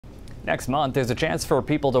Next month, there's a chance for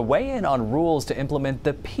people to weigh in on rules to implement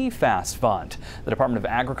the PFAS fund. The Department of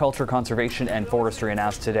Agriculture, Conservation and Forestry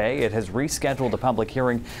announced today it has rescheduled a public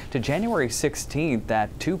hearing to January 16th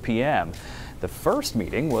at 2 p.m. The first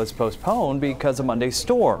meeting was postponed because of Monday's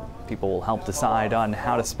storm. People will help decide on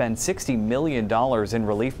how to spend $60 million in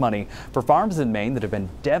relief money for farms in Maine that have been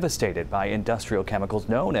devastated by industrial chemicals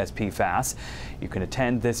known as PFAS. You can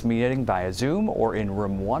attend this meeting via Zoom or in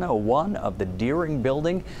room 101 of the Deering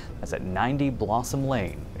building. That's at 90 Blossom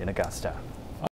Lane in Augusta.